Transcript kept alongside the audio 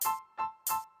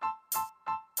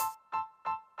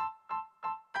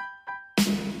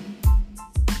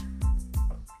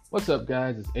What's up,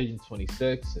 guys? It's Agent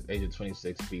 26 at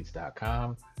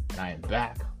agent26beats.com, and I am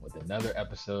back with another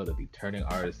episode of the Turning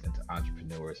Artists into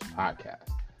Entrepreneurs podcast.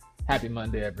 Happy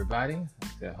Monday, everybody.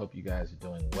 I hope you guys are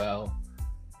doing well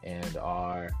and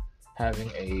are having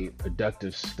a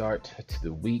productive start to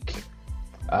the week.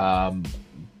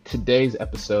 Today's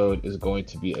episode is going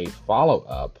to be a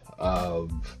follow-up of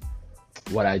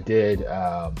what I did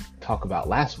talk about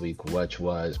last week, which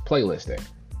was playlisting.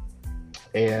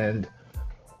 And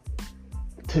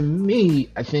to me,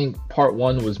 I think part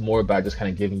one was more about just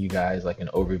kind of giving you guys like an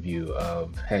overview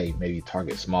of, hey, maybe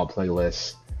target small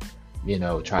playlists,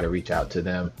 try to reach out to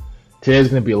them. Today's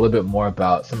going to be a little bit more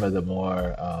about some of the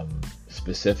more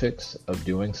specifics of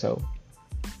doing so.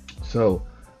 So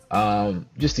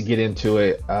just to get into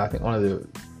it, I think one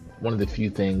of the few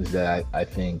things that I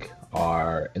think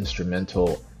are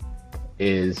instrumental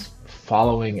is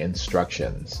following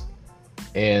instructions.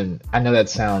 And I know that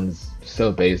sounds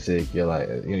so basic. You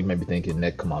may be thinking,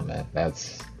 Nick, come on, man,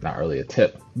 that's not really a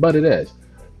tip, but it is,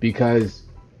 because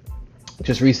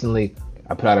just recently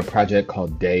I put out a project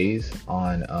called Days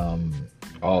on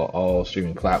all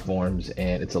streaming platforms,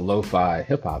 and it's a lo-fi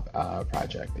hip hop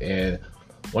project. And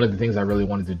one of the things I really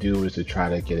wanted to do was to try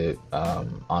to get it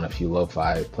on a few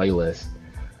lo-fi playlists,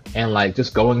 and like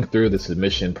just going through the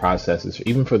submission processes,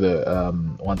 even for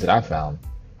the ones that I found.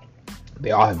 They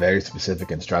all have very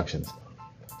specific instructions.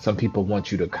 Some people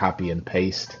want you to copy and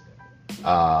paste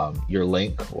your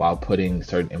link while putting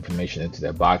certain information into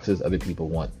their boxes. Other people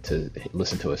want to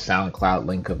listen to a SoundCloud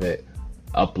link of it,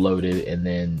 upload it, and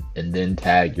then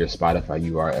tag your Spotify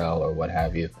URL or what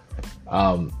have you.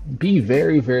 Be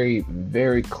very, very,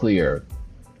 very clear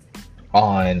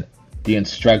on the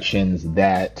instructions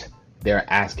that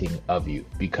they're asking of you,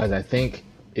 because I think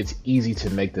it's easy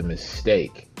to make the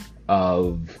mistake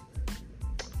of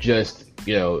just,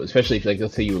 especially if, like,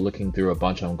 let's say you were looking through a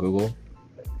bunch on Google,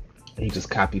 and you just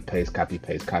copy paste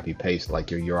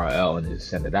like your URL and just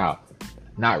send it out,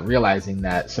 not realizing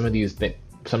that some of these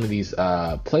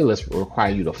playlists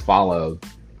require you to follow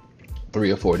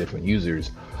 3 or 4 different users,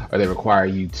 or they require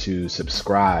you to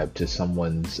subscribe to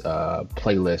someone's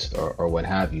playlist or what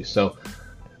have you. So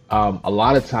a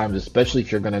lot of times, especially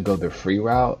if you're going to go the free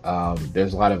route,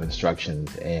 there's a lot of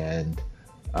instructions, and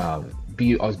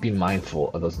always be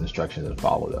mindful of those instructions and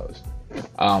follow those.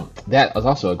 That is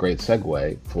also a great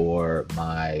segue for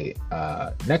my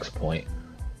next point,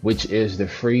 which is the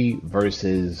free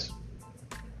versus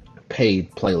paid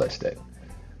playlisting.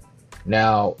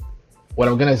 Now, what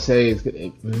I'm going to say is,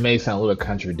 it may sound a little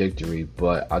contradictory,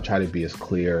 but I'll try to be as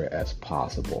clear as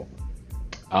possible.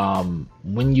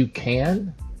 When you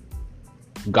can,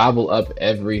 gobble up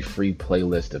every free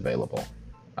playlist available.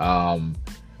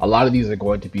 A lot of these are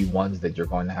going to be ones that you're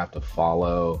going to have to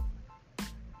follow,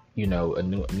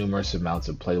 numerous amounts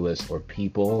of playlists or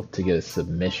people to get a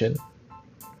submission.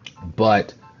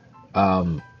 But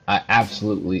I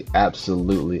absolutely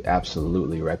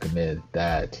recommend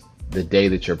that the day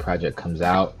that your project comes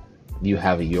out, you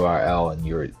have a URL and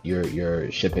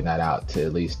you're shipping that out to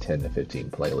at least 10 to 15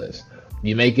 playlists.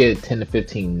 You may get 10 to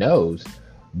 15 no's,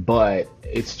 but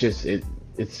it's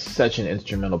such an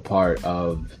instrumental part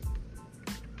of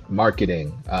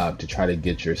marketing to try to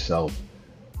get yourself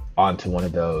onto one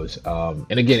of those. And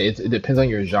again, it depends on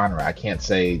your genre. I can't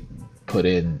say put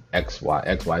in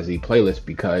XYZ playlist,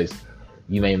 because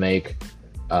you may make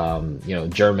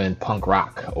German punk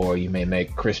rock, or you may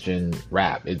make Christian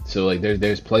rap. So like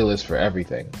there's playlists for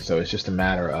everything. So it's just a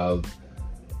matter of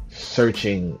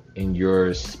searching in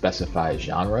your specified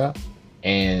genre,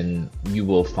 and you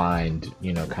will find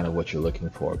kind of what you're looking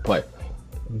for. But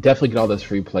definitely get all those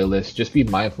free playlists. Just be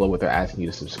mindful of what they're asking you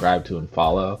to subscribe to and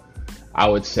follow. I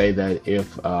would say that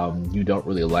if you don't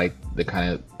really like the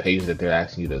kind of page that they're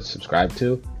asking you to subscribe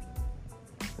to,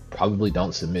 probably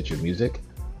don't submit your music,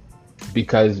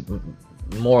 because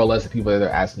more or less the people that they're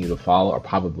asking you to follow are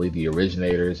probably the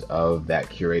originators of that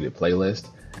curated playlist,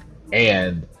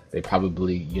 and they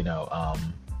probably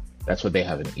that's what they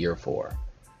have an ear for.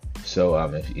 So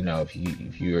if you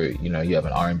have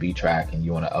an R&B track and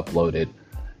you want to upload it,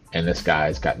 and this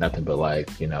guy's got nothing but like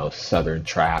southern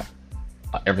trap,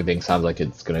 everything sounds like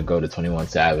it's gonna go to 21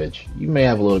 Savage, you may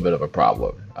have a little bit of a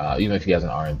problem, even if he has an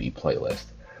R&B playlist.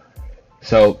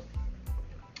 So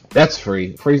that's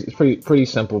free. It's pretty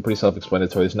simple, pretty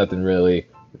self-explanatory. There's nothing really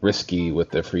risky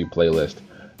with the free playlist.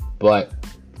 But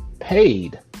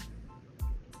paid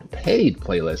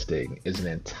playlisting is an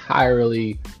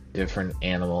entirely different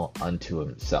animal unto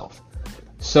himself.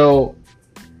 So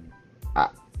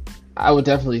I would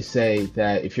definitely say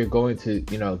that if you're going to,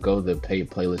 go the paid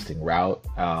playlisting route,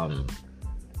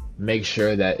 make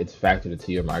sure that it's factored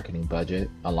into your marketing budget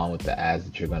along with the ads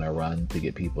that you're going to run to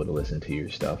get people to listen to your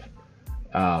stuff.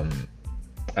 Um,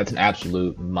 that's an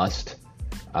absolute must.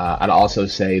 I'd also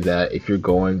say that if you're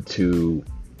going to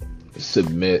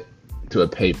submit to a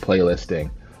paid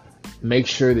playlisting, make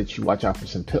sure that you watch out for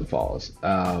some pitfalls.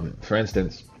 For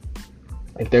instance,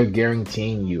 if they're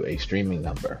guaranteeing you a streaming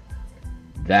number,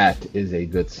 that is a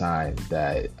good sign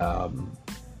that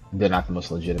they're not the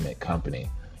most legitimate company.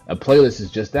 A playlist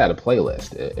is just that, a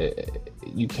playlist.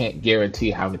 You can't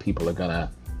guarantee how many people are gonna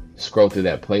scroll through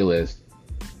that playlist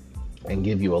and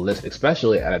give you a list,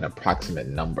 especially at an approximate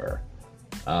number.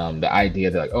 The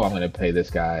idea that like, oh, I'm gonna pay this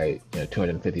guy,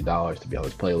 $250 to be on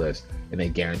this playlist, and they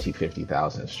guarantee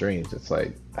 50,000 streams. It's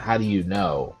like, how do you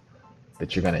know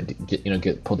that you're gonna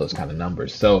pull those kind of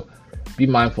numbers? So be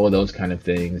mindful of those kind of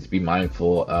things. Be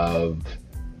mindful of,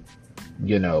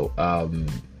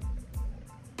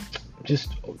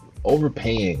 just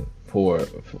overpaying for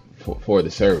the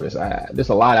service. There's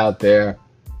a lot out there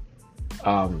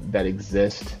that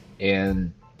exist,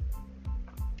 and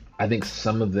I think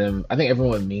I think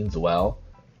everyone means well,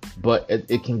 but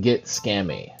it can get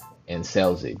scammy and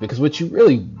salesy, because what you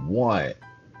really want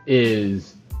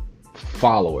is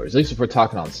followers. At least if we're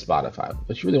talking on Spotify,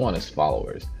 what you really want is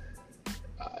followers.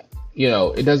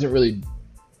 It doesn't really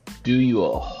do you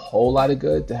a whole lot of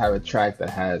good to have a track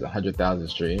that has 100,000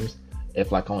 streams if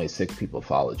like only 6 people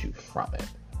followed you from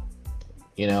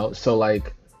it. So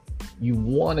like, you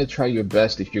want to try your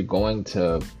best if you're going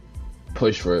to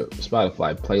push for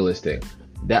Spotify playlisting,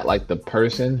 that like the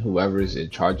person, whoever's in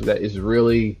charge of that, is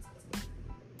really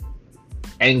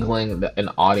angling an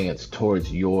audience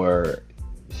towards your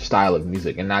style of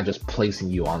music and not just placing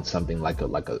you on something like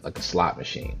a slot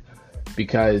machine,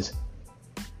 because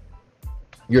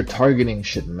your targeting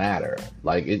should matter.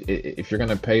 Like if you're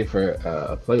gonna pay for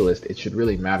a playlist, it should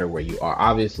really matter where you are.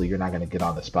 Obviously, you're not gonna get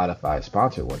on the Spotify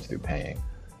sponsored ones through paying.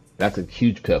 That's a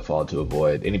huge pitfall to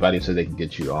avoid. Anybody who says they can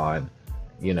get you on,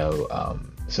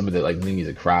 some of the like New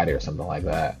Music Friday or something like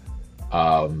that,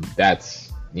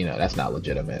 that's not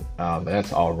legitimate.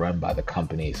 That's all run by the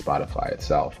company Spotify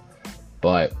itself.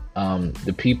 But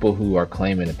the people who are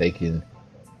claiming that they can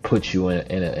put you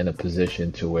in a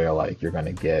position to where like you're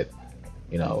gonna get,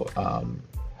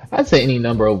 I'd say any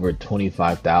number over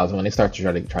 25,000. When they start to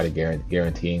try to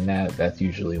guaranteeing that, that's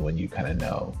usually when you kind of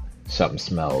know something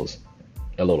smells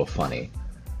a little funny.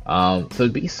 So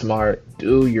be smart,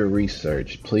 do your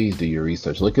research. Please do your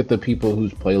research. Look at the people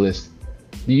whose playlist.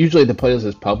 Usually the playlist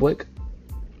is public.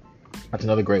 That's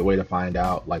another great way to find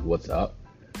out like what's up.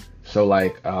 So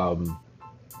like,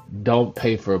 don't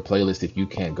pay for a playlist if you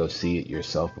can't go see it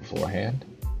yourself beforehand.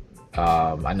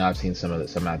 I know I've seen some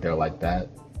out there like that.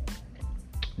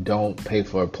 Don't pay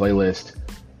for a playlist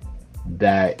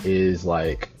that is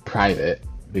like private,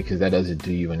 because that doesn't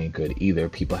do you any good either.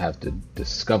 People have to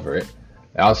discover it.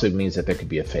 It also means that there could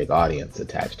be a fake audience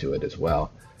attached to it as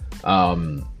well.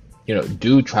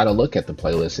 Do try to look at the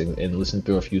playlist and listen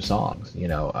through a few songs.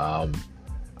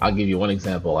 I'll give you one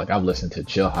example. Like, I've listened to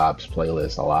Chill Hop's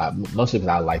playlist a lot, mostly because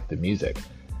I like the music.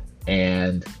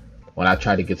 And when I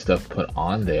tried to get stuff put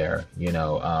on there,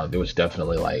 there was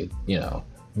definitely like,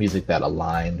 music that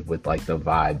aligned with like the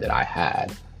vibe that I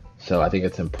had. So I think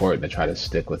it's important to try to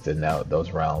stick within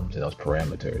those realms and those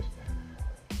parameters.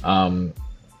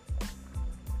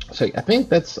 So I think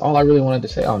that's all I really wanted to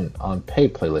say on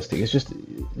paid playlisting. It's just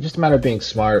a matter of being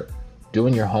smart,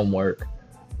 doing your homework,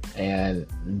 and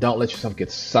don't let yourself get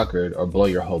suckered or blow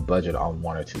your whole budget on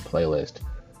one or two playlists.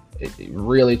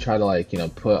 Really try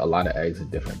to put a lot of eggs in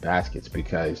different baskets,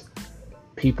 because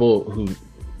people who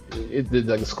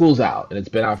the school's out and it's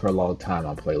been out for a long time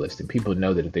on playlisting. People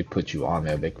know that if they put you on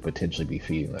there, they could potentially be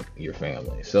feeding your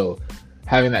family. So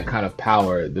having that kind of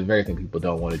power, the very thing people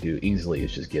don't want to do easily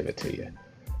is just give it to you.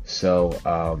 So it's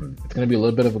going to be a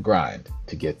little bit of a grind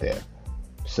to get there.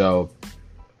 So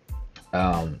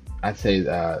I'd say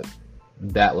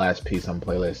that last piece on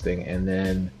playlisting, and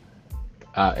then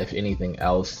if anything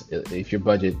else, if your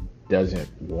budget doesn't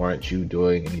warrant you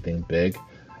doing anything big,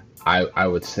 I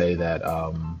would say that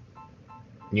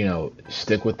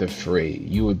stick with the free.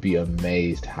 You would be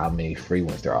amazed how many free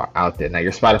ones there are out there. Now,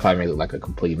 your Spotify may look like a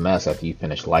complete mess after you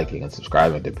finish liking and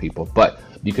subscribing to people, but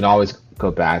you can always go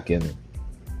back, and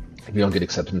if you don't get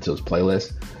accepted into those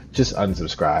playlists, just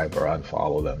unsubscribe or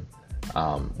unfollow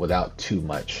them without too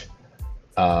much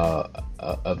of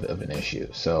an issue.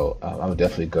 So I would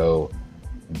definitely go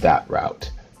that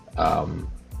route.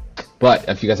 But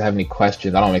if you guys have any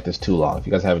questions, I don't make this too long. If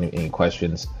you guys have any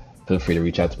questions, feel free to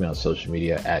reach out to me on social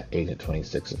media at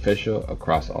Agent26Official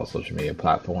across all social media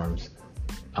platforms.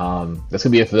 That's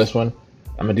gonna be it for this one.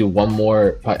 I'm gonna do one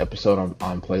more episode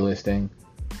on playlisting,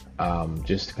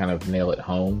 just to kind of nail it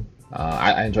home.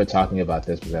 I enjoy talking about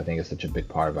this because I think it's such a big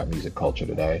part of our music culture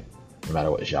today, no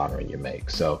matter what genre you make.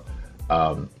 So,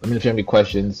 let me know if you have any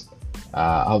questions.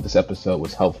 I hope this episode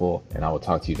was helpful, and I will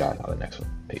talk to you guys on the next one.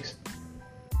 Peace.